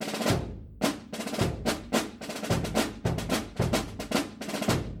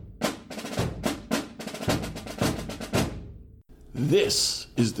This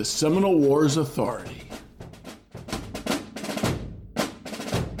is the Seminole Wars Authority.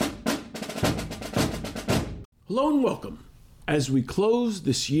 Hello and welcome. As we close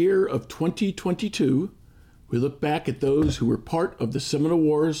this year of 2022, we look back at those who were part of the Seminole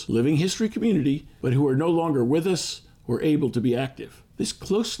Wars living history community, but who are no longer with us or able to be active. This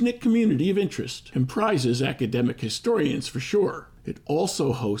close-knit community of interest comprises academic historians for sure. It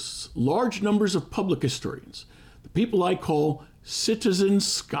also hosts large numbers of public historians, the people I call citizen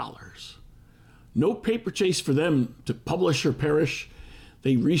scholars. No paper chase for them to publish or perish.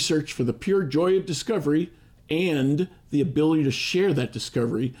 They research for the pure joy of discovery and the ability to share that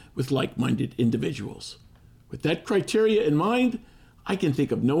discovery with like-minded individuals. With that criteria in mind, I can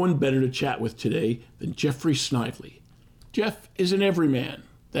think of no one better to chat with today than Jeffrey Snively. Jeff is an everyman.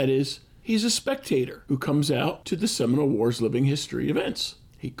 That is, he's a spectator who comes out to the Seminole Wars living history events.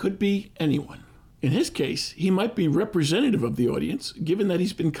 He could be anyone. In his case, he might be representative of the audience, given that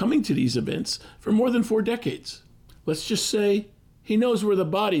he's been coming to these events for more than 4 decades. Let's just say he knows where the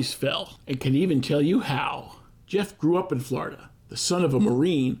bodies fell and can even tell you how. Jeff grew up in Florida, the son of a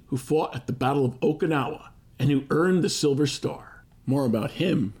Marine who fought at the Battle of Okinawa and who earned the Silver Star. More about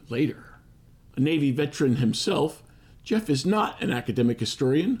him later. A Navy veteran himself, Jeff is not an academic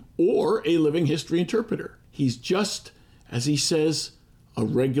historian or a living history interpreter. He's just, as he says, a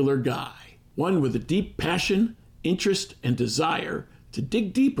regular guy. One with a deep passion, interest, and desire to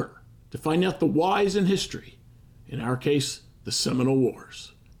dig deeper, to find out the whys in history. In our case, the Seminole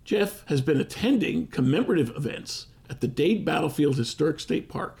Wars. Jeff has been attending commemorative events at the Dade Battlefield Historic State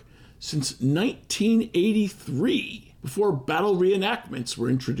Park since 1983, before battle reenactments were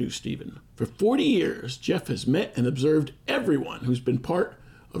introduced even. For 40 years, Jeff has met and observed everyone who's been part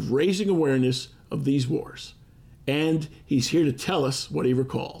of raising awareness of these wars. And he's here to tell us what he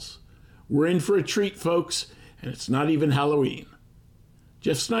recalls. We're in for a treat, folks, and it's not even Halloween.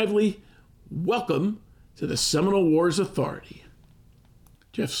 Jeff Snively, welcome to the Seminole Wars Authority.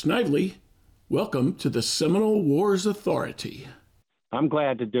 Jeff Snively, welcome to the Seminole Wars Authority. I'm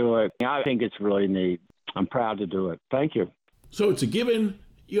glad to do it. I think it's really neat. I'm proud to do it. Thank you. So it's a given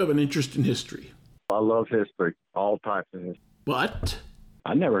you have an interest in history. I love history, all types of history. But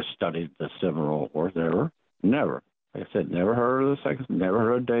I never studied the Seminole Wars ever. Never. Like I said, never heard of the second, never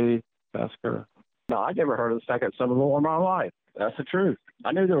heard of Dave Basker. No, I never heard of the second Seminole War in my life. That's the truth.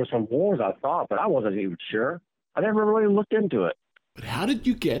 I knew there were some wars, I thought, but I wasn't even sure. I never really looked into it. But how did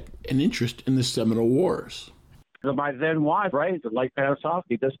you get an interest in the Seminole Wars? My then wife raised in Lake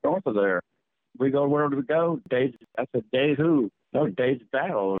Panasoffkee, just north of there. We go where we go. Dave's, I said, Dave who? No, Dave's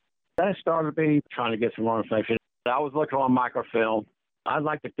Battle. That started me trying to get some more information. I was looking on microfilm. I'd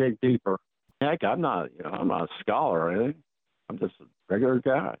like to dig deeper. Heck, I'm not a scholar or anything. I'm just a regular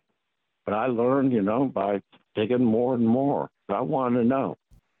guy. But I learned, by digging more and more. I wanted to know.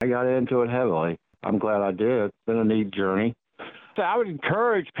 I got into it heavily. I'm glad I did. It's been a neat journey. So I would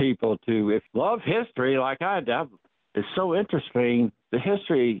encourage people to, if love history like I do, it's so interesting. The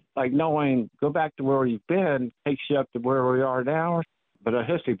history, like knowing, go back to where you've been, takes you up to where we are now. But a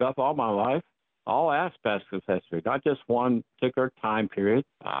history buff all my life, all aspects of history, not just one particular time period.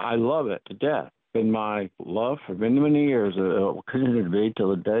 I love it to death. Been my love for many, many years. It will continue to be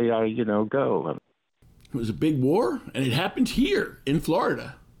till the day I, go. It was a big war, and it happened here in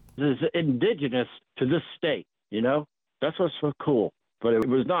Florida. It's indigenous to this state, That's what's so cool. But it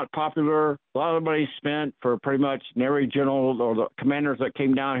was not popular. A lot of the money spent for pretty much every general or the commanders that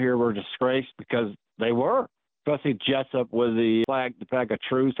came down here were disgraced because they were. Especially Jessup with the flag of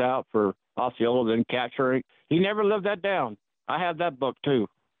truce out for Osceola, then capturing. He never lived that down. I have that book, too,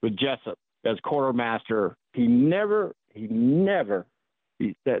 with Jessup as quartermaster.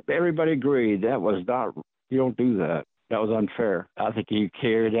 That everybody agreed that was not, you don't do that. That was unfair. I think he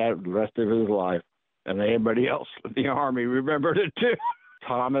carried that the rest of his life. And everybody else in the Army remembered it, too.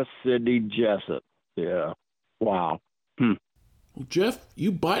 Thomas Sidney Jessup. Yeah. Wow. Well, Jeff,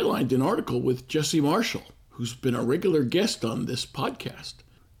 you bylined an article with Jesse Marshall, who's been a regular guest on this podcast.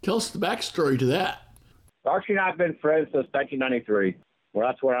 Tell us the backstory to that. Archie and I have been friends since 1993. Well,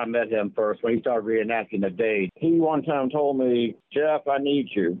 that's where I met him first, when he started reenacting the Dade. He one time told me, Jeff, I need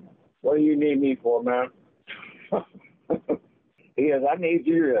you. What do you need me for, man? He says, I need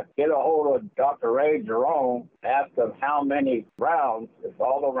you to get a hold of Dr. Ray Jerome, ask him how many rounds, if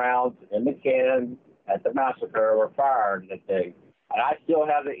all the rounds in the cannon at the massacre were fired that day. And I still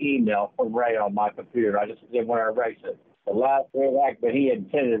have the email from Ray on my computer. I just didn't want to erase it. The last reenactment he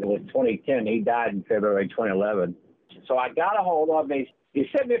intended was 2010. He died in February 2011. So I got a hold of him. He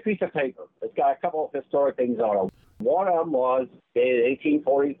sent me a piece of paper. It's got a couple of historic things on it. One of them was dated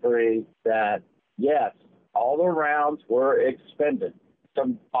 1843 that, yes, all the rounds were expended.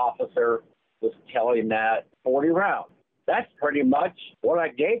 Some officer was telling that 40 rounds. That's pretty much what I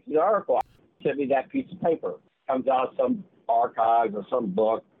gave to the article. Sent me that piece of paper. Comes out of some archives or some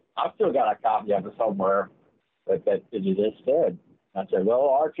book. I've still got a copy of it somewhere that it just said. I said, well,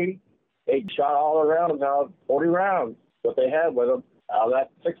 Archie, they shot all the rounds out of 40 rounds, what they had with them, out of that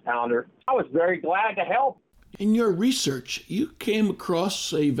 6-pounder. I was very glad to help. In your research, you came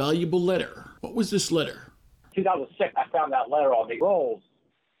across a valuable letter. What was this letter? 2006, I found that letter on the rolls.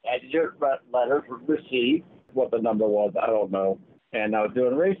 And your letters were received. What the number was, I don't know. And I was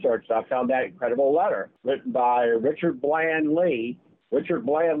doing research, so I found that incredible letter written by Richard Bland Lee. Richard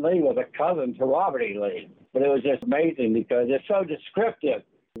Bland Lee was a cousin to Robert E. Lee. But it was just amazing because it's so descriptive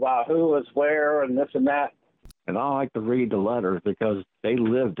about who was where and this and that. And I like to read the letters because they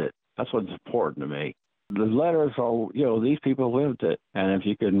lived it. That's what's important to me. The letters are, these people lived it. And if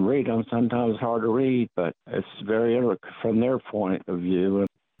you can read them, sometimes it's hard to read, but it's very interesting from their point of view.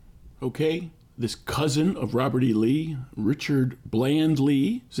 Okay, this cousin of Robert E. Lee, Richard Bland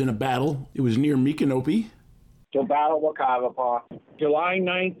Lee, was in a battle. It was near Micanopy. The battle of Wakaivapaw. July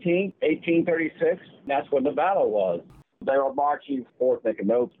 19, 1836, that's when the battle was. They were marching forth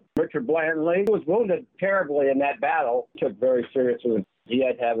Micanopy. Richard Bland Lee was wounded terribly in that battle, took very seriously. He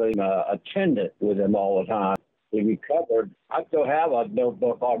had to have an attendant with him all the time. He recovered. I still have a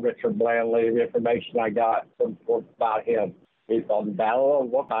notebook on Richard Bland Lee, the information I got about him. He's on the Battle of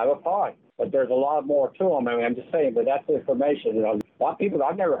Wakaivapaw. But there's a lot more to him. I mean, I'm just saying, but that's the information. A lot of people,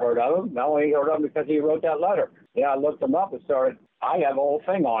 I've never heard of him. I only heard of him because he wrote that letter. I looked him up and started. I have a whole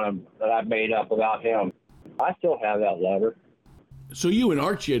thing on him that I've made up about him. I still have that letter. So you and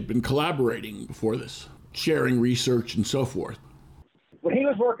Archie had been collaborating before this, sharing research and so forth. When he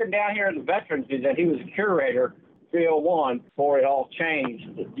was working down here at the Veterans Museum, he was a curator, 301, before it all changed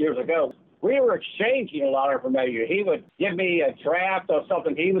years ago. We were exchanging a lot of information. He would give me a draft of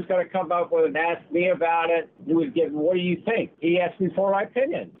something he was going to come up with and ask me about it. He would give me, what do you think? He asked me for my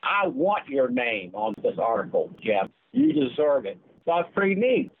opinion. I want your name on this article, Jeff. You deserve it. So that's pretty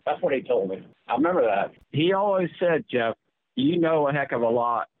neat. That's what he told me. I remember that. He always said, Jeff, you know a heck of a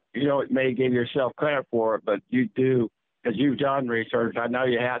lot. You don't may give yourself credit for it, but you do, because you've done research. I know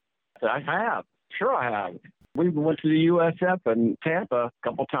you have. I have. Sure I have. We went to the USF in Tampa a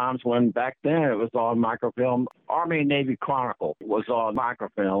couple times when back then it was on microfilm. Army and Navy Chronicle was on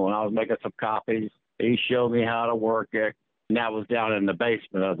microfilm when I was making some copies. He showed me how to work it, and that was down in the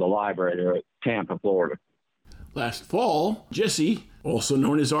basement of the library there at Tampa, Florida. Last fall, Jesse, also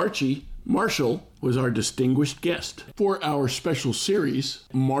known as Archie, Marshall, was our distinguished guest for our special series,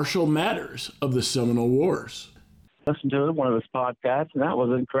 Marshall Matters of the Seminole Wars. Listened to one of his podcasts, and that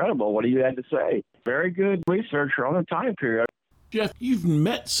was incredible what he had to say. Very good researcher on the time period. Jeff, you've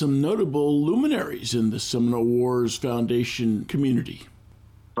met some notable luminaries in the Seminole Wars Foundation community.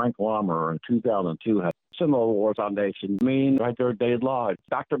 Frank Lommer in 2002 had Seminole Wars Foundation meeting right there at Dade Lodge.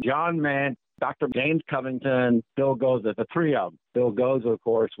 Dr. John Mann, Dr. James Covington, Bill Goza, the three of them. Bill Goza, of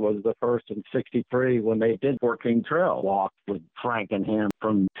course, was the first in 63 when they did Working Trail walk with Frank and him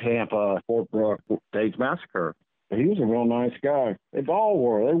from Tampa, Fort Brooke, Dade's Massacre. He was a real nice guy. They all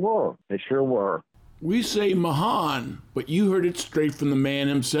were. They were. They sure were. We say Mahan, but you heard it straight from the man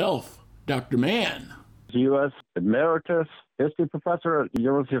himself, Dr. Mann. U.S. Emeritus History Professor at the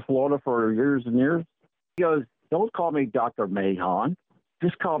University of Florida for years and years. He goes, don't call me Dr. Mahan.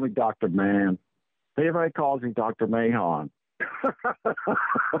 Just call me Dr. Mann. Everybody calls me Dr. Mahan.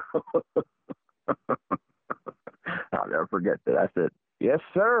 I'll never forget that. I said, yes,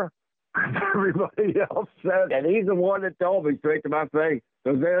 sir. Everybody else said, and he's the one that told me straight to my face.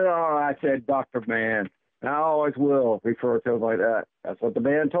 So then I said, Dr. Mann. And I always will refer to him like that. That's what the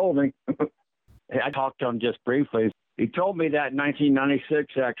man told me. I talked to him just briefly. He told me that in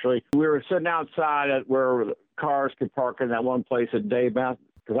 1996, actually. We were sitting outside at where cars could park in that one place at Dade Mountain,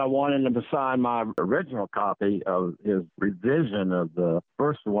 because I wanted him to sign my original copy of his revision of the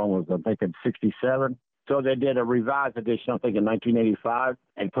first one was, I think, in 67. So they did a revised edition, I think, in 1985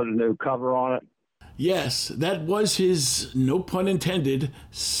 and put a new cover on it. Yes, that was his, no pun intended,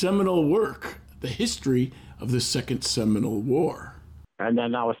 seminal work, the history of the Second Seminole War. And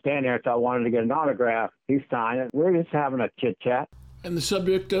then I was standing there, so I wanted to get an autograph. He signed it. We were just having a chit-chat. And the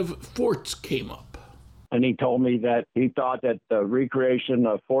subject of forts came up. And he told me that he thought that the recreation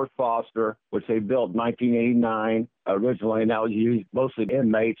of Fort Foster, which they built in 1989 originally, and that was used mostly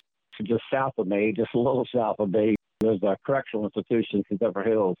inmates, just south of me, just a little south of me. There's a correctional institution in Zephyr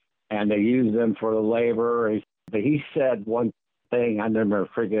Hills, and they use them for the labor. But he said one thing I never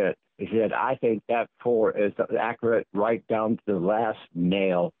forget. He said, I think that fort is accurate right down to the last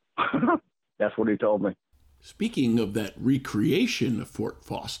nail. That's what he told me. Speaking of that recreation of Fort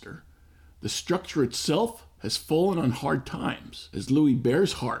Foster, the structure itself has fallen on hard times, as Louis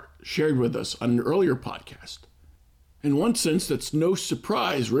Bearshart shared with us on an earlier podcast. In one sense, that's no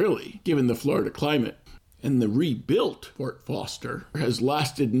surprise, really, given the Florida climate. And the rebuilt Fort Foster has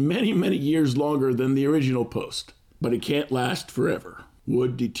lasted many, many years longer than the original post. But it can't last forever.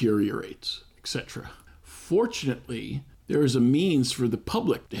 Wood deteriorates, etc. Fortunately, there is a means for the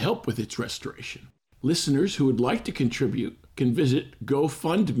public to help with its restoration. Listeners who would like to contribute can visit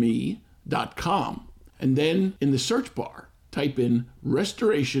GoFundMe.com and then in the search bar, type in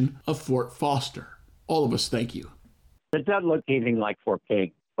Restoration of Fort Foster. All of us thank you. It doesn't look anything like Fort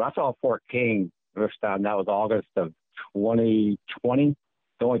King. When I saw Fort King first time, that was August of 2020.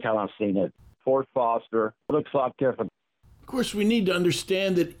 The only time I've seen it. Fort Foster looks a lot different. Of course, we need to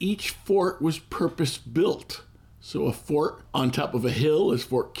understand that each fort was purpose-built. So a fort on top of a hill, as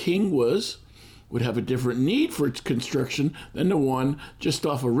Fort King was, would have a different need for its construction than the one just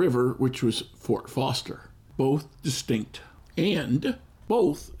off a river, which was Fort Foster. Both distinct. And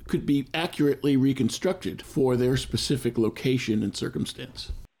both could be accurately reconstructed for their specific location and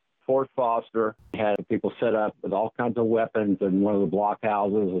circumstance. Fort Foster had people set up with all kinds of weapons in one of the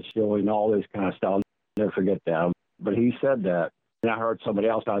blockhouses, showing all this kind of stuff. I'll never forget that. But he said that. And I heard somebody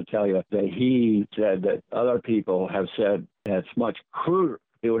else tell you that he said that other people have said that it's much cruder.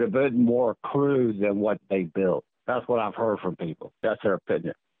 It would have been more crude than what they built. That's what I've heard from people. That's their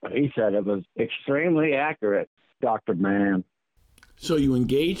opinion. But he said it was extremely accurate, Dr. Mann. So you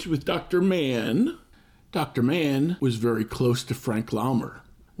engaged with Dr. Mann. Dr. Mann was very close to Frank Laumer.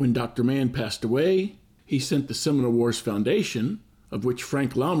 When Dr. Mann passed away, he sent the Seminole Wars Foundation, of which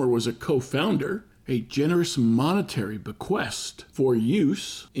Frank Laumer was a co-founder, a generous monetary bequest for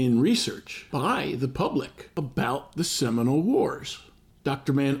use in research by the public about the Seminole Wars.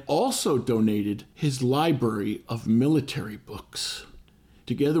 Dr. Mann also donated his library of military books.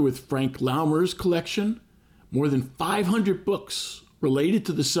 Together with Frank Laumer's collection, more than 500 books related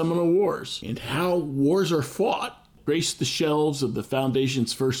to the Seminole Wars and how wars are fought graced the shelves of the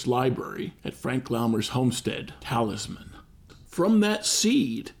Foundation's first library at Frank Laumer's homestead, Talisman. From that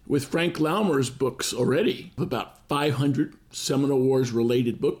seed, with Frank Laumer's books already, about 500 Seminole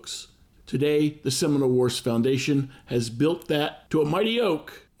Wars-related books, today the Seminole Wars Foundation has built that to a mighty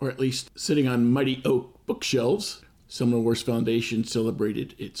oak, or at least sitting on mighty oak bookshelves. Seminole Wars Foundation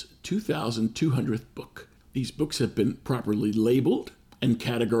celebrated its 2,200th book. These books have been properly labeled and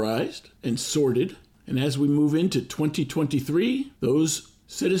categorized and sorted. And as we move into 2023, those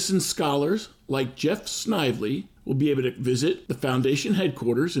citizen scholars like Jeff Snively will be able to visit the Foundation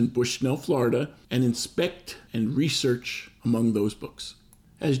headquarters in Bushnell, Florida, and inspect and research among those books.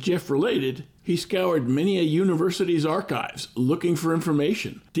 As Jeff related, he scoured many a university's archives looking for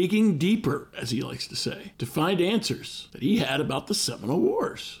information, digging deeper, as he likes to say, to find answers that he had about the Seminole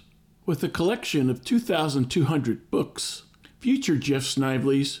Wars. With a collection of 2,200 books, future Jeff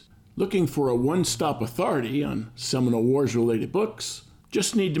Snively's looking for a one-stop authority on Seminole Wars-related books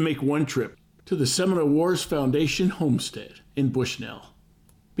just need to make one trip to the Seminole Wars Foundation homestead in Bushnell.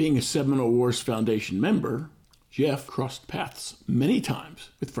 Being a Seminole Wars Foundation member, Jeff crossed paths many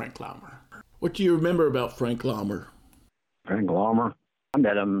times with Frank Laumer. What do you remember about Frank Laumer? Frank Laumer? I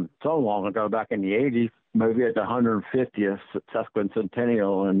met him so long ago, back in the 80s, maybe at the 150th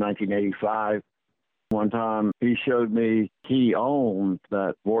sesquicentennial in 1985. One time he showed me he owned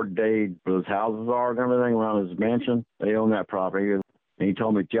that Fort Dade, where his houses are and everything around his mansion. They own that property. And he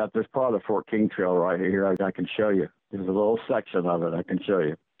told me, Jeff, there's part of the Fort King Trail right here. I can show you. There's a little section of it I can show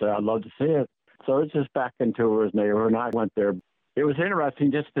you. So I'd love to see it. So it's just back into his neighborhood, and I went there. It was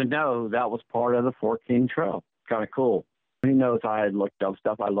interesting just to know that was part of the Fort King Trail. Kind of cool. He knows I had looked up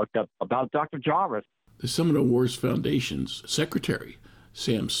stuff. I looked up about Dr. Jarvis. The Seminole Wars Foundation's secretary,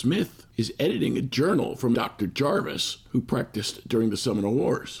 Sam Smith, is editing a journal from Dr. Jarvis, who practiced during the Seminole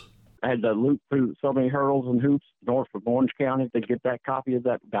Wars. I had to loop through so many hurdles and hoops north of Orange County to get that copy of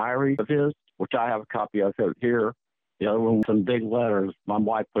that diary of his, which I have a copy of it here. The other one, some big letters. My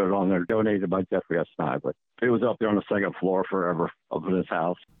wife put it on there, donated by Jeffrey S. Snively. It was up there on the second floor forever of his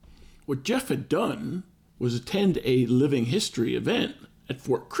house. What Jeff had done was attend a living history event at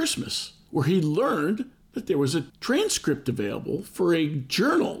Fort Christmas, where he learned that there was a transcript available for a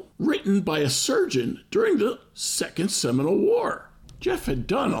journal written by a surgeon during the Second Seminole War. Jeff had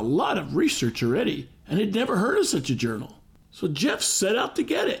done a lot of research already and had never heard of such a journal. So Jeff set out to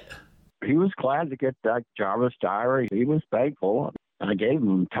get it. He was glad to get that Jarvis diary. He was thankful. I gave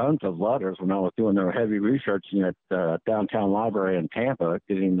him tons of letters when I was doing their heavy researching at the Downtown Library in Tampa,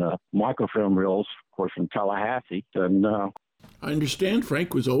 getting the microfilm reels, of course, from Tallahassee. And I understand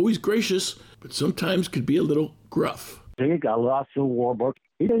Frank was always gracious, but sometimes could be a little gruff. He got a lot of Civil War books.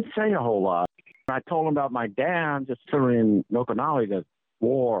 He didn't say a whole lot. I told him about my dad just sitting in Nokonali, that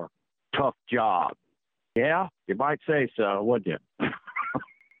war, tough job. Yeah, you might say so, wouldn't you?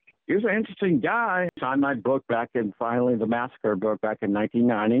 He was an interesting guy. Signed my book finally the Massacre book back in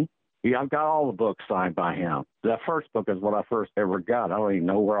 1990. Yeah, I've got all the books signed by him. That first book is what I first ever got. I don't even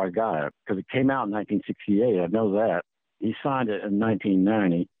know where I got it because it came out in 1968. I know that. He signed it in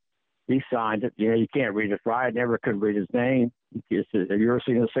 1990. He signed it. You can't read it right. I never could read his name. Have you ever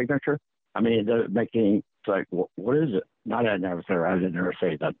seen his signature? I mean, it doesn't make any, it's like, what is it? I didn't never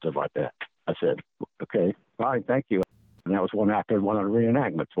say that, stuff like that. I said, okay, fine, thank you. And that was one after one of the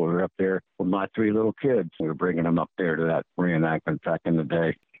reenactments. We were up there with my 3 little kids. We were bringing them up there to that reenactment back in the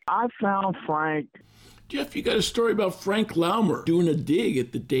day. I found Frank. Jeff, you got a story about Frank Laumer doing a dig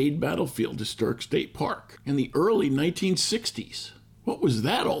at the Dade Battlefield Historic State Park in the early 1960s. What was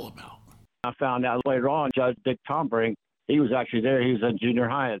that all about? I found out later on, Judge Dick Tombrink, he was actually there. He was in junior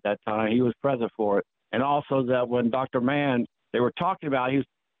high at that time. He was present for it. And also that when Dr. Mann, he was talking about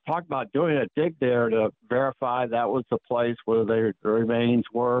doing a dig there to verify that was the place where their remains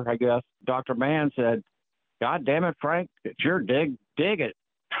were, I guess. Dr. Mann said, God damn it, Frank, it's your dig it.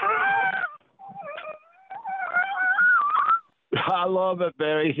 I love it,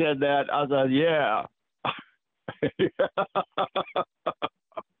 man. He said that. I said, yeah.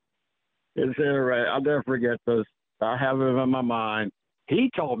 It's right. I'll never forget this. I have it in my mind.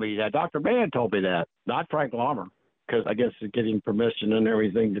 He told me that. Dr. Mann told me that, not Frank Laumer, because I guess getting permission and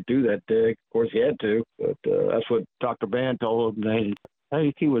everything to do that dig. Of course, he had to, but that's what Dr. Mann told him. I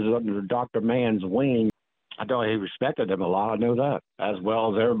think he was under Dr. Mann's wing. I know he respected him a lot. I know that, as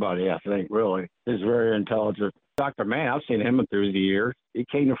well as everybody, I think, really. He's very intelligent. Dr. Mann, I've seen him through the years. He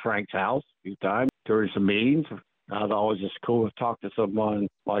came to Frank's house a few times during some meetings. I was always just cool to talk to someone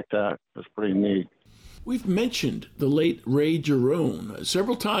like that. It's pretty neat. We've mentioned the late Ray Jerome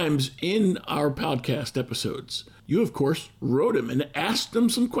several times in our podcast episodes. You, of course, wrote him and asked him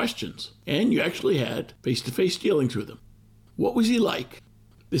some questions, and you actually had face-to-face dealings with him. What was he like,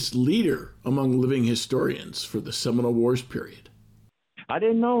 this leader among living historians for the Seminole Wars period? I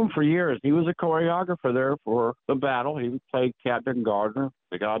didn't know him for years. He was a choreographer there for the battle. He played Captain Gardner,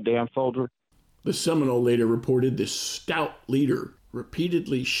 the goddamn soldier. The Seminole later reported this stout leader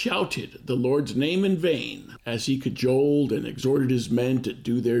repeatedly shouted the Lord's name in vain as he cajoled and exhorted his men to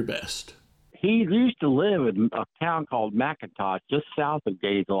do their best. He used to live in a town called McIntosh, just south of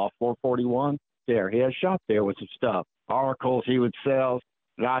Gainesville, off 441. There, he had a shop there with some stuff. Oracles he would sell.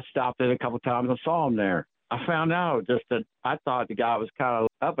 And I stopped in a couple times and saw him there. I found out just that I thought the guy was kind of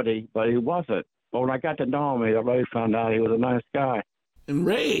uppity, but he wasn't. But when I got to know him, I really found out he was a nice guy. And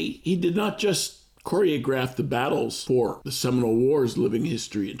Ray, he did not just choreograph the battles for the Seminole Wars living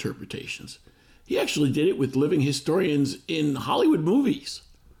history interpretations. He actually did it with living historians in Hollywood movies.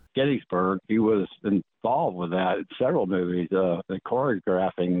 Gettysburg, he was involved with that in several movies,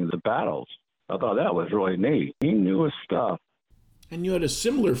 choreographing the battles. I thought that was really neat. He knew his stuff. And you had a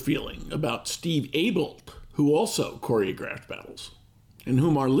similar feeling about Steve Abelt, who also choreographed battles, and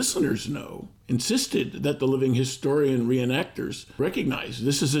whom our listeners know, insisted that the living historian reenactors recognize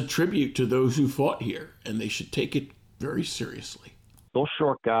this is a tribute to those who fought here, and they should take it very seriously. Little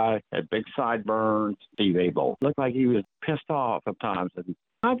short guy, had big sideburns, Steve Abelt. Looked like he was pissed off sometimes. And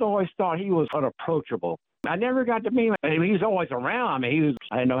I've always thought he was unapproachable. I never got to meet him. I mean, he was always around. I mean,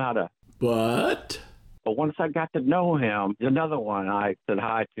 I didn't know how to. But once I got to know him, another one I said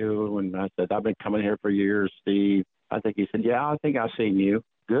hi to, and I said, I've been coming here for years, Steve. I think he said, yeah, I think I've seen you.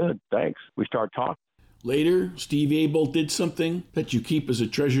 Good, thanks. We started talking. Later, Steve Abelt did something that you keep as a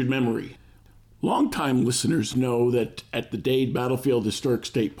treasured memory. Longtime listeners know that at the Dade Battlefield Historic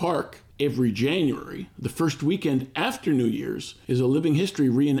State Park, every January, the first weekend after New Year's, is a living history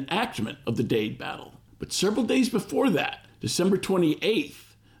reenactment of the Dade battle. But several days before that, December 28th,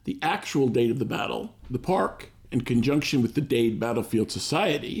 the actual date of the battle, the park, in conjunction with the Dade Battlefield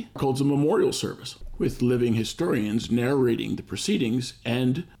Society, holds a memorial service with living historians narrating the proceedings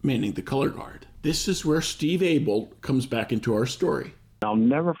and manning the color guard. This is where Steve Abelt comes back into our story. I'll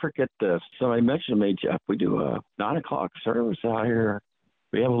never forget this. Somebody mentioned to me, Jeff, we do a 9 o'clock service out here.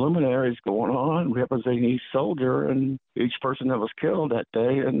 We have luminaries going on representing each soldier and each person that was killed that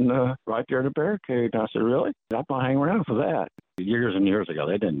day, and right there in the barricade. And I said, really? I'm going to hang around for that. Years and years ago,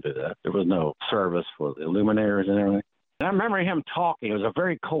 they didn't do that. There was no service for the luminaries and everything. And I remember him talking. It was a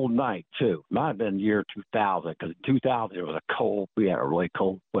very cold night, too. It might have been year 2000, because in 2000 it was a cold, we had a really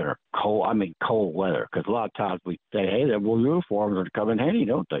cold winter. Cold weather, because a lot of times we say, hey, their blue uniforms are coming handy,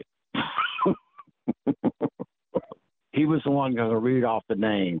 don't they? He was the one going to read off the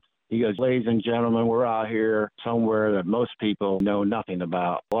names. He goes, ladies and gentlemen, we're out here somewhere that most people know nothing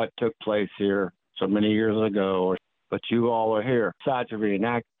about. What took place here so many years ago, but you all are here. Besides to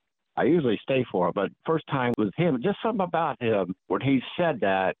reenact, I usually stay for it, but first time with him, just something about him, when he said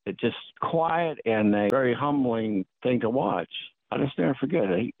that, it just quiet and a very humbling thing to watch. I just never forget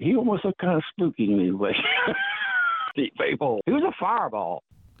it. He almost looked kind of spooky to me. But he was a fireball.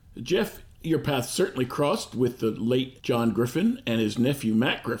 Jeff, your path certainly crossed with the late John Griffin and his nephew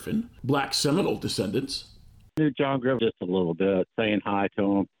Matt Griffin, Black Seminole descendants. I knew John Griffin just a little bit, saying hi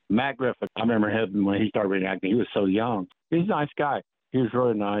to him. Matt Griffin, I remember him when he started reenacting. He was so young. He's a nice guy. He was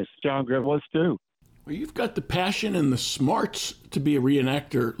really nice. John Griffin was too. Well, you've got the passion and the smarts to be a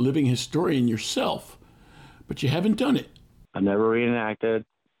reenactor, living historian yourself, but you haven't done it. I never reenacted.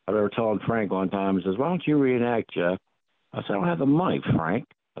 I remember telling Frank one time, he says, why don't you reenact, Jeff? I said, I don't have the money, Frank.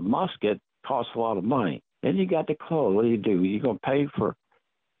 A musket costs a lot of money. Then you got the clothes. What do? You're going to pay for.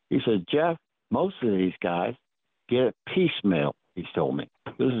 He said, Jeff, most of these guys get it piecemeal, he told me.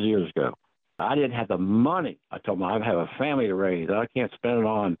 This is years ago. I didn't have the money. I told him I have a family to raise. I can't spend it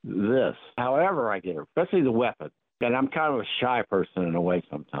on this. However I get it, especially the weapon. And I'm kind of a shy person in a way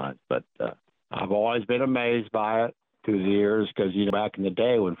sometimes, but I've always been amazed by it through the years because, back in the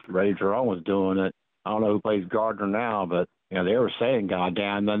day when Ray Jerome was doing it, I don't know who plays Gardner now, but, they were saying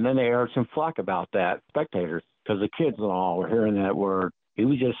goddamn, and then they heard some flack about that, spectators, because the kids and all were hearing that word. He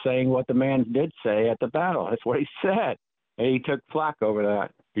was just saying what the man did say at the battle. That's what he said. And he took flack over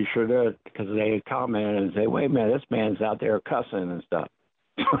that. He sure did, because they had commented and say, wait a minute, this man's out there cussing and stuff.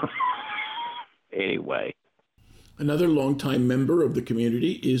 Anyway. Another longtime member of the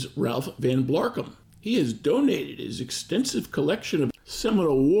community is Ralph Van Blarcom. He has donated his extensive collection of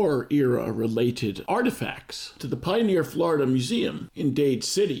Seminole War era-related artifacts to the Pioneer Florida Museum in Dade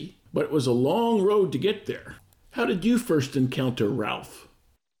City, but it was a long road to get there. How did you first encounter Ralph?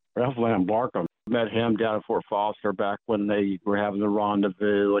 Ralph Van Blarcom. Met him down at Fort Foster back when they were having the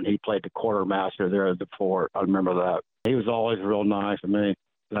rendezvous, and he played the quartermaster there at the fort. I remember that. He was always real nice to me.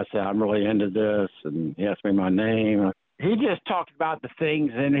 And I said, I'm really into this, and he asked me my name. He just talked about the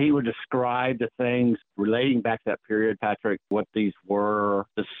things, and he would describe the things relating back to that period, Patrick, what these were,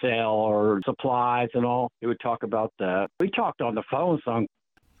 the sale or supplies and all. He would talk about that. We talked on the phone some.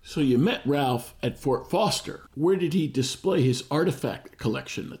 So you met Ralph at Fort Foster. Where did he display his artifact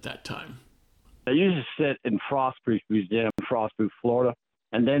collection at that time? I used to sit in Frostproof Museum in Frostproof, Florida.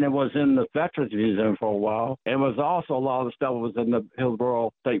 And then it was in the Veterans Museum for a while. It was also a lot of the stuff was in the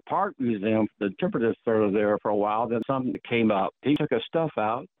Hillsborough State Park Museum. The interpreters started there for a while. Then something came up. He took his stuff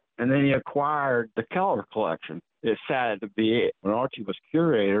out, and then he acquired the Keller collection. It sad to be it. When Archie was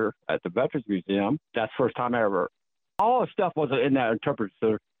curator at the Veterans Museum, that's the first time ever. All the stuff wasn't in that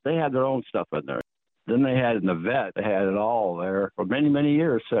interpreter. They had their own stuff in there. Then they had in the vet, they had it all there for many, many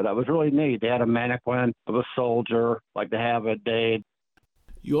years. So that was really neat. They had a mannequin of a soldier like they have at Dade.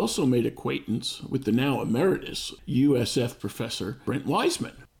 You also made acquaintance with the now emeritus USF professor Brent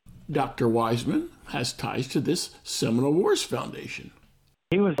Wiseman. Dr. Wiseman has ties to this Seminole Wars Foundation.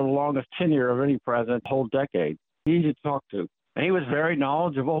 He was the longest tenure of any president, whole decade. Easy to talk to. And he was very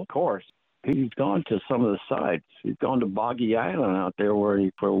knowledgeable, of course. He's gone to some of the sites. He's gone to Boggy Island out there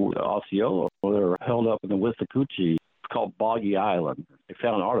for Osceola, where they're held up in the Withlacoochee. It's called Boggy Island. They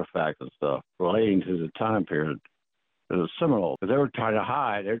found artifacts and stuff relating to the time period. It was Seminole, because they were trying to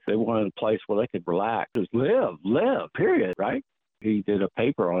hide. They wanted a place where they could relax. Just live, period, right? He did a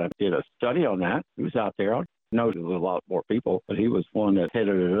paper on it, did a study on that. He was out there. I know there was a lot more people, but he was one that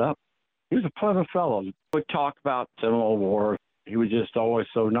headed it up. He was a pleasant fellow. We talked about Seminole War. He was just always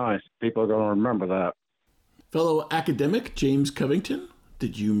so nice. People are going to remember that. Fellow academic James Covington,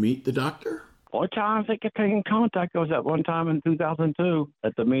 did you meet the doctor? All the times they kept taking contact. I was at one time in 2002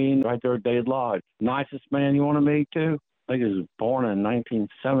 at the meeting right there at Dade Lodge. Nicest man you want to meet, too. I think he was born in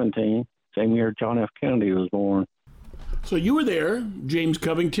 1917, same year John F. Kennedy was born. So you were there, James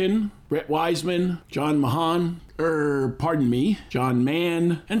Covington, Brett Wiseman, John Mann,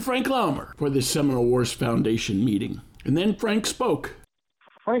 and Frank Laumer for the Seminole Wars Foundation meeting. And then Frank spoke.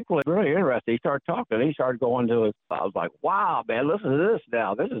 Frank was really interested. He started talking. He started going to it. I was like, wow, man, listen to this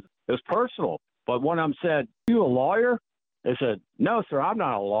now. It's personal. But one of them said, you a lawyer? They said, no, sir, I'm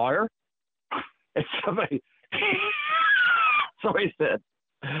not a lawyer. And somebody said,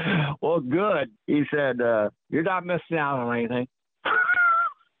 well, good. He said, you're not missing out on anything.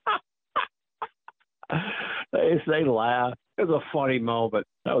 They laughed. It was a funny moment.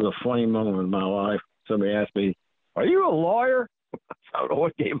 That was a funny moment in my life. Somebody asked me, are you a lawyer? I don't know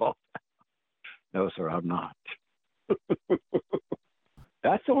what came off. No, sir, I'm not.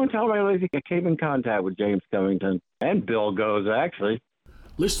 That's the only time I really came in contact with James Covington and Bill Goza, actually.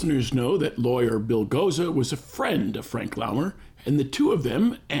 Listeners know that lawyer Bill Goza was a friend of Frank Laumer, and the two of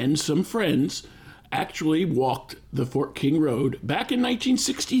them and some friends actually walked the Fort King Road back in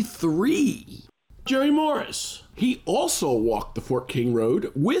 1963. Jerry Morris, he also walked the Fort King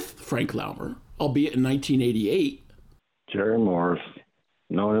Road with Frank Laumer, albeit in 1988. Jerry Morris,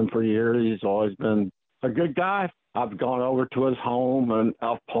 known him for years. He's always been a good guy. I've gone over to his home on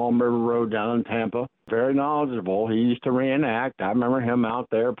Elk Palm River Road down in Tampa. Very knowledgeable. He used to reenact. I remember him out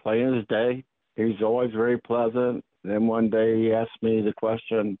there playing his day. He's always very pleasant. Then one day he asked me the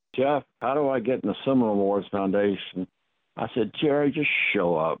question, Jeff, how do I get in the Seminole Wars Foundation? I said, Jerry, just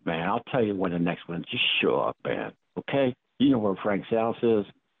show up, man. I'll tell you when the next one. Just show up, man. Okay? You know where Frank's house is.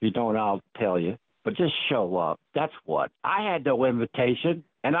 If you don't, I'll tell you. But just show up. That's what. I had no invitation,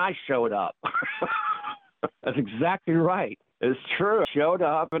 and I showed up. That's exactly right. It's true. I showed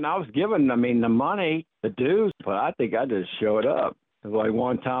up, and I was given, the money, the dues, but I think I just showed up. Like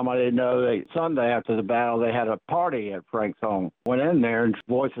one time I didn't know that Sunday after the battle they had a party at Frank's home. Went in there and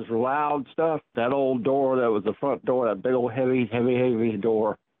voices were loud stuff. That old door that was the front door, that big old heavy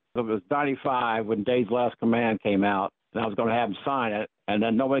door. It was 95 when Dave's Last Command came out, and I was going to have him sign it. And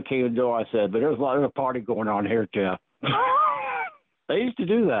then nobody came to the door. I said, but there's a lot of a party going on here, Jeff. They used to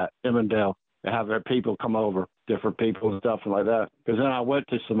do that, Emmondale. They have their people come over, different people and stuff like that. Because then I went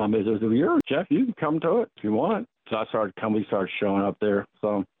to some of them. They said, "You're Jeff, you can come to it if you want." So I started coming. We started showing up there.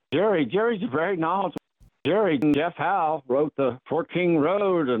 So Jerry's very knowledgeable. Jeff Howe wrote the Fort King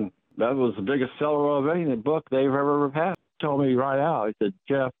Road, and that was the biggest seller of any book they've ever had. He told me right out. He said,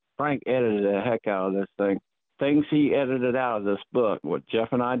 Jeff, Frank edited the heck out of this thing. Things he edited out of this book, what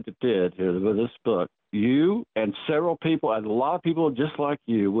Jeff and I did here with this book, you and several people, and a lot of people just like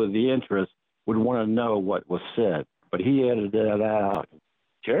you with the interest, would want to know what was said. But he edited that out.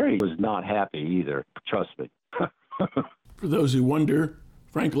 Jerry was not happy either. Trust me. For those who wonder,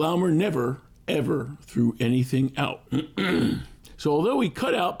 Frank Laumer never, ever threw anything out. So although we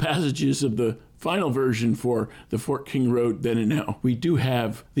cut out passages of the final version for the Fort King Road then and now, we do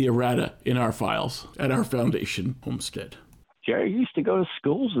have the errata in our files at our foundation homestead. Jerry used to go to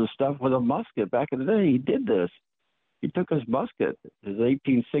schools and stuff with a musket back in the day. He did this. He took his musket, his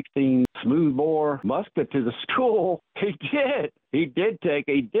 1816 smoothbore musket to the school. He did. He did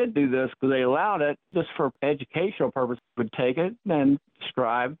do this because they allowed it just for educational purposes. Would take it and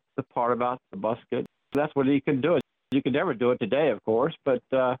describe the part about the musket. That's what he could do. You could never do it today, of course, but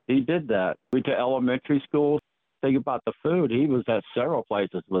he did that. We to elementary schools. Think about the food. He was at several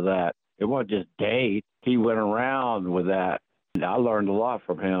places with that. It wasn't just Dave. He went around with that. I learned a lot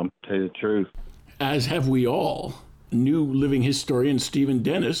from him, to tell you the truth. As have we all. New living historian Stephen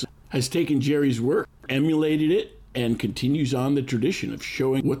Dennis has taken Jerry's work, emulated it, and continues on the tradition of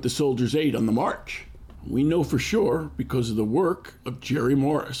showing what the soldiers ate on the march. We know for sure because of the work of Jerry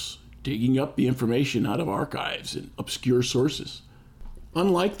Morris, digging up the information out of archives and obscure sources.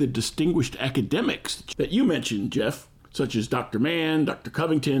 Unlike the distinguished academics that you mentioned, Jeff, such as Dr. Mann, Dr.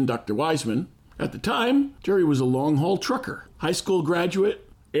 Covington, Dr. Wiseman, at the time, Jerry was a long-haul trucker, high school graduate,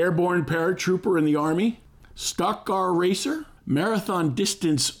 airborne paratrooper in the Army, stock car racer, marathon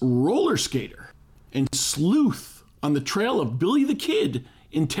distance roller skater, and sleuth on the trail of Billy the Kid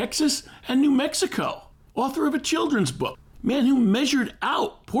in Texas and New Mexico, author of a children's book, man who measured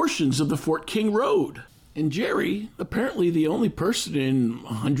out portions of the Fort King Road. And Jerry, apparently the only person in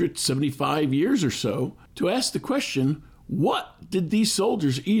 175 years or so to ask the question, what did these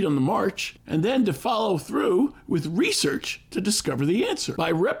soldiers eat on the march? And then to follow through with research to discover the answer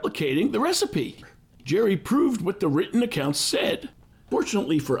by replicating the recipe. Jerry proved what the written accounts said.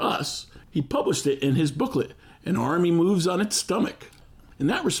 Fortunately for us, he published it in his booklet, An Army Moves on Its Stomach. In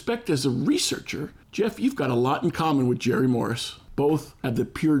that respect, as a researcher, Jeff, you've got a lot in common with Jerry Morris. Both have the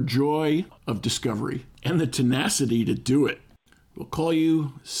pure joy of discovery and the tenacity to do it. We'll call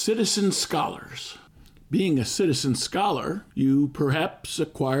you citizen scholars. Being a citizen scholar, you perhaps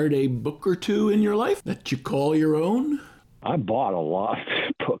acquired a book or two in your life that you call your own? I bought a lot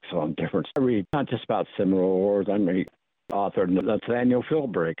of books on different. I read not just about Seminole Wars. I read author Nathaniel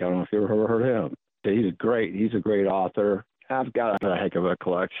Philbrick. I don't know if you ever heard him. He's great. He's a great author. I've got a heck of a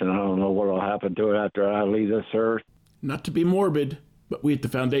collection. I don't know what will happen to it after I leave this earth. Not to be morbid, but we at the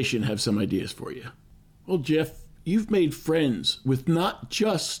Foundation have some ideas for you. Well, Jeff, you've made friends with not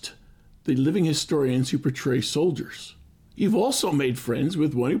just the living historians who portray soldiers. You've also made friends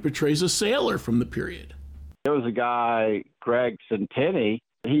with one who portrays a sailor from the period. There was a guy, Greg Centeni.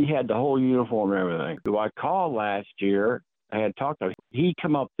 He had the whole uniform and everything, who I called last year. I had talked to him. He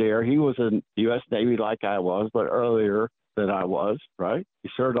come up there. He was in U.S. Navy like I was, but earlier than I was, right? He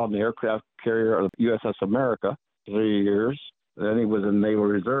served on the aircraft carrier of USS America 3 years. Then he was in Naval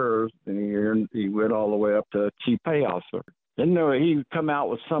Reserves, and he went all the way up to Chief Pay Officer. Then he'd come out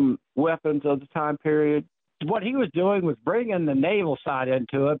with some weapons of the time period. What he was doing was bringing the naval side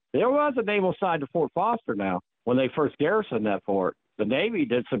into it. There was a naval side to Fort Foster now when they first garrisoned that fort. The Navy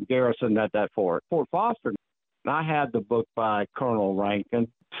did some garrison at that fort, Fort Foster. And I had the book by Colonel Rankin,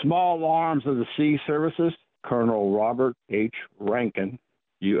 Small Arms of the Sea Services, Colonel Robert H. Rankin,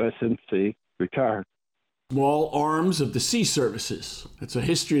 USMC, retired. Small Arms of the Sea Services. That's a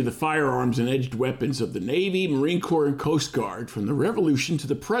history of the firearms and edged weapons of the Navy, Marine Corps, and Coast Guard from the Revolution to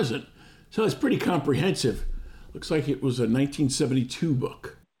the present. So it's pretty comprehensive. Looks like it was a 1972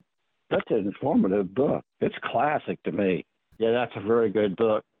 book. That's an informative book. It's classic to me. Yeah, that's a very good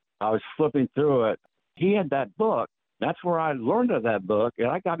book. I was flipping through it. He had that book. That's where I learned of that book, and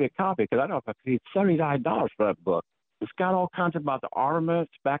I got me a copy because I don't know if I paid $79 for that book. It's got all kinds about the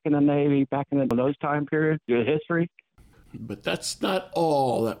armaments back in the Navy, back in those time periods, the history. But that's not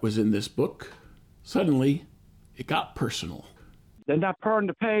all that was in this book. Suddenly, it got personal. Then I turned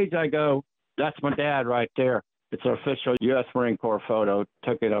the page, I go, that's my dad right there. It's an official U.S. Marine Corps photo.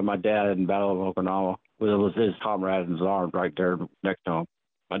 Took it of my dad in Battle of Okinawa. It was his comrade in his arms right there next to him.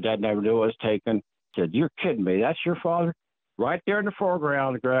 My dad never knew it was taken. He said, you're kidding me. That's your father? Right there in the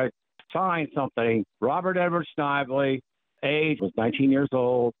foreground, Greg. Signed something. Robert Edward Snively. Age was 19 years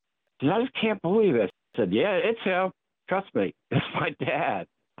old. And I just can't believe it. I said, yeah, it's him. Trust me. It's my dad.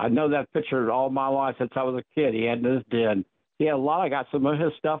 I know that picture all my life since I was a kid. He had this den. He had a lot. I got some of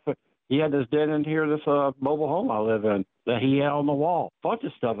his stuff. He had this den in here, this mobile home I live in, that he had on the wall. Bunch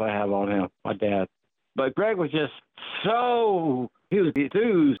of stuff I have on him, my dad. But Greg was just he was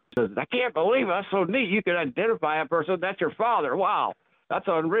enthused. He says, I can't believe it. That's so neat. You can identify a person. That's your father. Wow. That's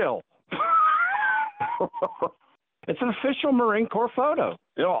unreal. It's an official Marine Corps photo.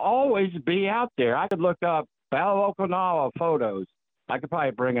 It'll always be out there. I could look up Battle of Okinawa photos. I could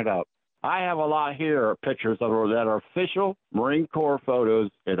probably bring it up. I have a lot here, pictures that are official Marine Corps photos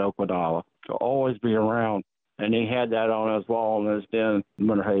at Okinawa. They'll always be around. And he had that on his wall in his den in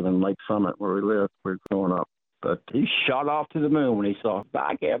Winter Haven, Lake Summit, where we lived. We were growing up. But he shot off to the moon when he saw,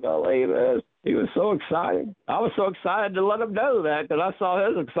 I can't believe this. He was so excited. I was so excited to let him know that because I saw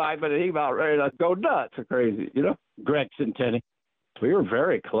his excitement and he about ready to go nuts or crazy, Greg Centenny. We were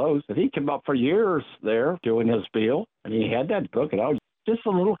very close. And he came up for years there doing his spiel. And he had that book. And I was just a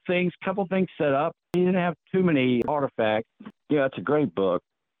little things, couple things set up. He didn't have too many artifacts. Yeah, it's a great book.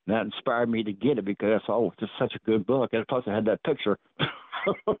 And that inspired me to get it because, it's just such a good book. And plus, I had that picture.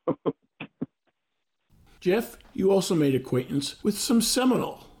 Jeff, you also made acquaintance with some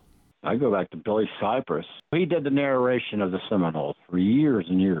Seminole. I go back to Billy Cypress. He did the narration of the Seminoles for years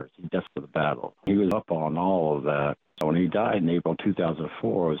and years. He died for the battle. He was up on all of that. When he died in April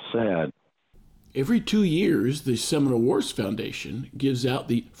 2004, it was sad. Every 2 years, the Seminole Wars Foundation gives out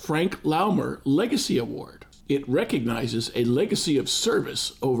the Frank Laumer Legacy Award. It recognizes a legacy of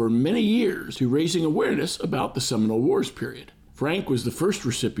service over many years to raising awareness about the Seminole Wars period. Frank was the first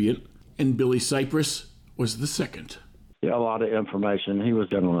recipient, and Billy Cypress was the second. Yeah, a lot of information. He was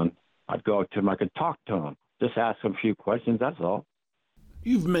a gentleman. I'd go up to him. I could talk to him. Just ask him a few questions, that's all.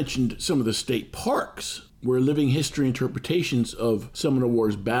 You've mentioned some of the state parks where living history interpretations of Seminole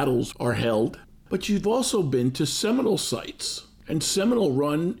Wars battles are held, but you've also been to Seminole sites and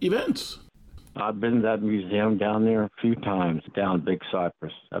Seminole-run events. I've been to that museum down there a few times, down Big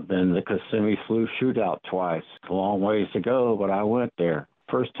Cypress. I've been to the Kissimmee Flu Shootout twice. It's a long ways to go, but I went there.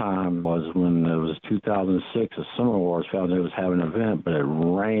 First time was when it was 2006, the Seminole Wars Foundation was having an event, but it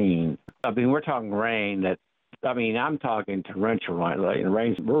rained. We're talking rain I'm talking torrential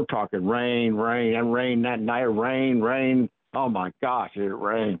rain. We're talking rain, and rain that night, rain. Oh my gosh, it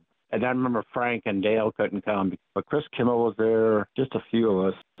rained. And I remember Frank and Dale couldn't come, but Chris Kimmel was there, just a few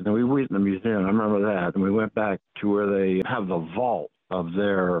of us. And then we went in the museum, I remember that. And we went back to where they have the vault of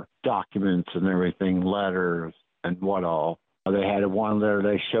their documents and everything, letters and what all. They had one letter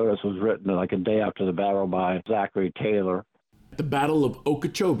they showed us was written like a day after the battle by Zachary Taylor. The Battle of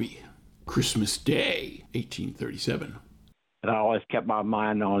Okeechobee, Christmas Day, 1837. And I always kept my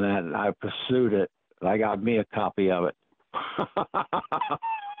mind on that, and I pursued it. And I got me a copy of it.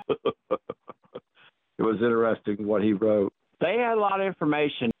 It was interesting what he wrote. They had a lot of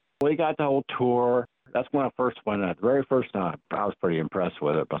information. We got the whole tour. That's when I first went out, the very first time. I was pretty impressed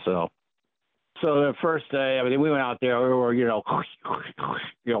with it myself. So the first day, we went out there. We were,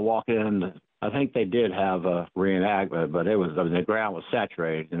 walking in. I think they did have a reenactment, but it was the ground was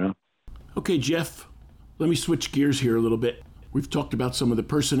saturated, Okay, Jeff, let me switch gears here a little bit. We've talked about some of the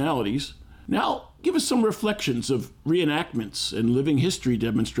personalities. Now, Give us some reflections of reenactments and living history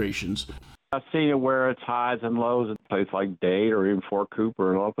demonstrations. I've seen it where it's highs and lows at places like Dade or even Fort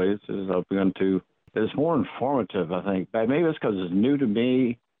Cooper and all places I've been to. It's more informative, I think. Maybe it's because it's new to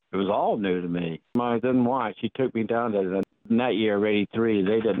me. It was all new to me. I didn't watch. He took me down to in that year of 83.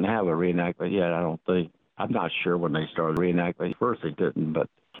 They didn't have a reenactment yet, I don't think. I'm not sure when they started reenactment. First they didn't, but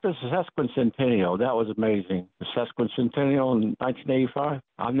the sesquicentennial, that was amazing. The sesquicentennial in 1985.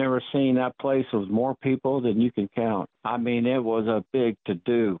 I've never seen that place. There was more people than you can count. I mean, it was a big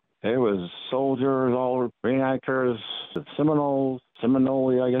to-do. There was soldiers, all reenactors, Seminoles,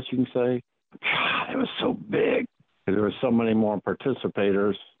 Seminole, I guess you can say. God, it was so big. There were so many more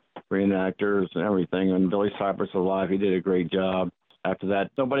participators, reenactors and everything. And Billy Cypress alive, he did a great job. After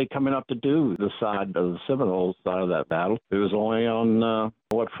that, nobody coming up to do the side of the Seminoles side of that battle. It was only on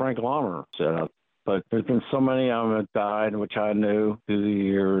what Frank Laumer set up. But there's been so many of them that died, which I knew through the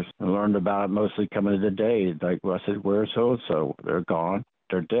years and learned about it mostly coming to the day. Like I said, where's so-and-so? They're gone.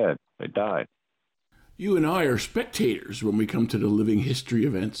 They're dead. They died. You and I are spectators when we come to the living history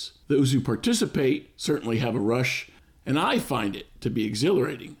events. Those who participate certainly have a rush, and I find it to be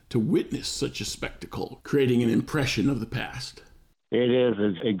exhilarating to witness such a spectacle, creating an impression of the past. It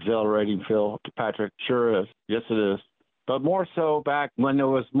is exhilarating, Phil. Patrick, sure is. Yes, it is. But more so back when there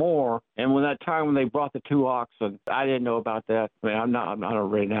was more, and when that time when they brought the 2 oxen, I didn't know about that. I mean, I'm not a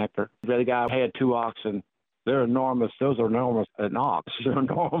reenactor. The guy had 2 oxen. They're enormous. Those are enormous. An ox is an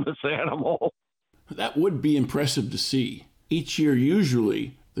enormous animal. That would be impressive to see. Each year,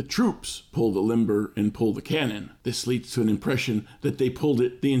 usually, the troops pull the limber and pull the cannon. This leads to an impression that they pulled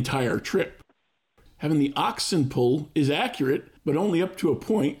it the entire trip. Having the oxen pull is accurate, but only up to a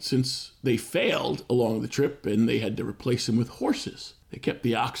point, since they failed along the trip and they had to replace them with horses. They kept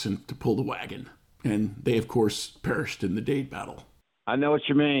the oxen to pull the wagon, and they, of course, perished in the Dade battle. I know what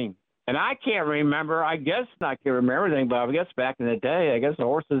you mean. And I can't remember. I guess I can't remember everything, but I guess back in the day, I guess the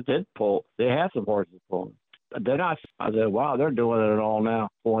horses did pull. They had some horses pulling. They're not. I said, wow, they're doing it all now,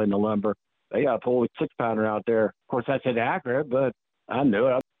 pulling the lumber. They got to pull a 6-pounder out there. Of course, that's inaccurate, but I knew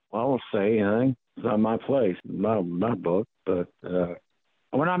it. I won't say anything. It's not my place, my book. But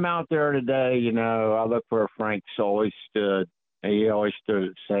when I'm out there today, you know, I look where Frank always stood. And he always stood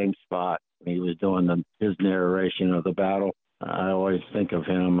at the same spot. He was doing his narration of the battle. I always think of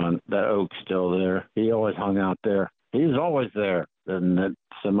him on that oak still there. He always hung out there. He was always there. And that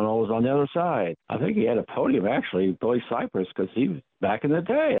Seminole was on the other side. I think he had a podium, actually, Billy Cypress, because he was back in the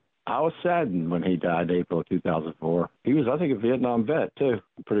day. I was saddened when he died April 2004. He was, I think, a Vietnam vet, too.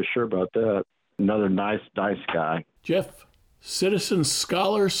 I'm pretty sure about that. Another nice guy. Jeff, Citizen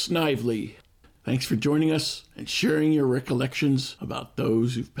Scholar Snively, thanks for joining us and sharing your recollections about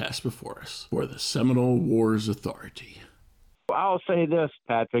those who've passed before us for the Seminole Wars Authority. I'll say this,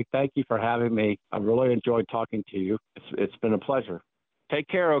 Patrick. Thank you for having me. I really enjoyed talking to you. It's been a pleasure. Take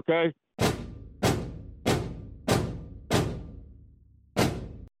care, okay?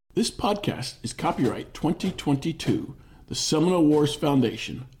 This podcast is copyright 2022, the Seminole Wars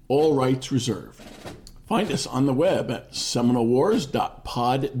Foundation, all rights reserved. Find us on the web at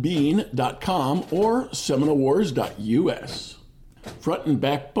seminolewars.podbean.com or seminolewars.us. Front and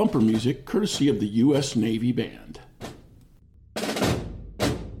back bumper music courtesy of the U.S. Navy Band.